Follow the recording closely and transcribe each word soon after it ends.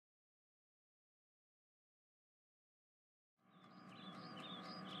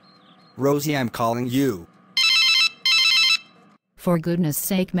Rosie, I'm calling you. For goodness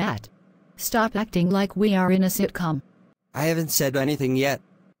sake, Matt. Stop acting like we are in a sitcom. I haven't said anything yet.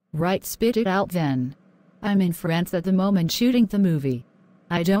 Right, spit it out then. I'm in France at the moment shooting the movie.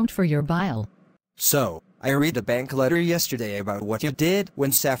 I don't for your bile. So, I read a bank letter yesterday about what you did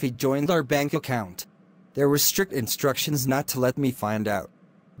when Saffie joined our bank account. There were strict instructions not to let me find out.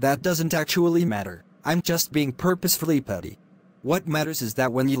 That doesn't actually matter. I'm just being purposefully petty. What matters is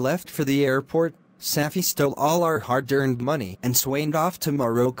that when you left for the airport, Saffie stole all our hard-earned money and swaned off to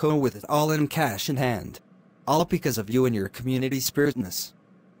Morocco with it all in cash in hand. All because of you and your community spiritness.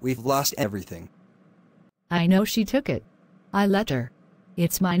 We've lost everything. I know she took it. I let her.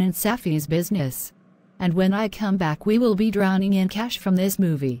 It's mine and Saffie's business. And when I come back we will be drowning in cash from this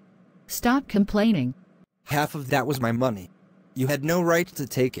movie. Stop complaining. Half of that was my money. You had no right to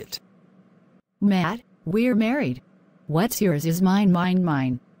take it. Matt, we're married. What's yours is mine,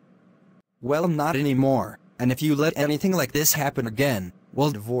 mine. Well, not anymore, and if you let anything like this happen again,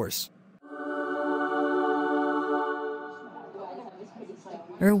 we'll divorce.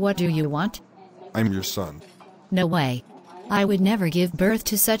 What do you want? I'm your son. No way. I would never give birth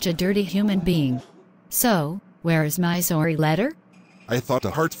to such a dirty human being. So, where is my sorry letter? I thought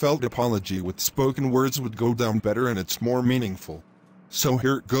a heartfelt apology with spoken words would go down better and it's more meaningful. So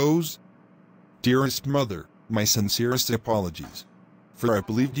here it goes. Dearest mother, my sincerest apologies. For I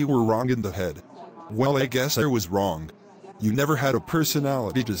believed you were wrong in the head. Well, I guess I was wrong. You never had a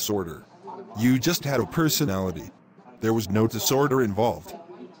personality disorder. You just had a personality. There was no disorder involved.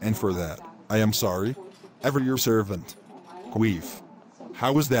 And for that, I am sorry. Ever your servant. Queef.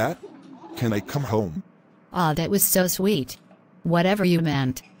 How was that? Can I come home? Aw, that was so sweet. Whatever you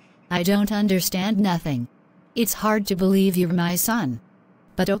meant. I don't understand nothing. It's hard to believe you're my son.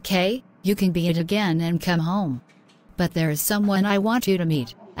 But okay, you can be it again and come home. But there is someone I want you to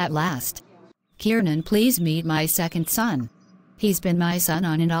meet, at last. Kiernan, please meet my second son. He's been my son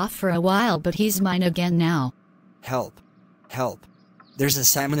on and off for a while, but he's mine again now. Help. Help. There's a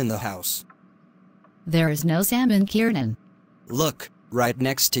salmon in the house. There is no salmon, Kiernan. Look, right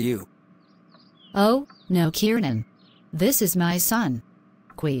next to you. Oh, no, Kiernan. This is my son.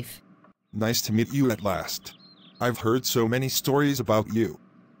 Queef. Nice to meet you at last. I've heard so many stories about you.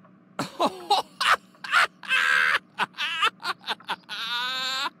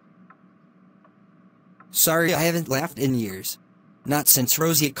 Sorry, I haven't laughed in years. Not since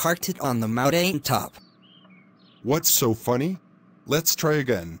Rosie carked it on the mountain top. What's so funny? Let's try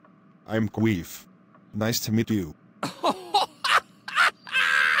again. I'm Queef. Nice to meet you.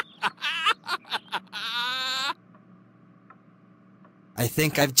 I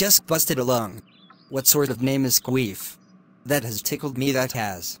think I've just busted a lung. What sort of name is Queef? That has tickled me, that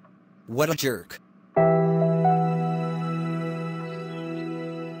has. What a jerk.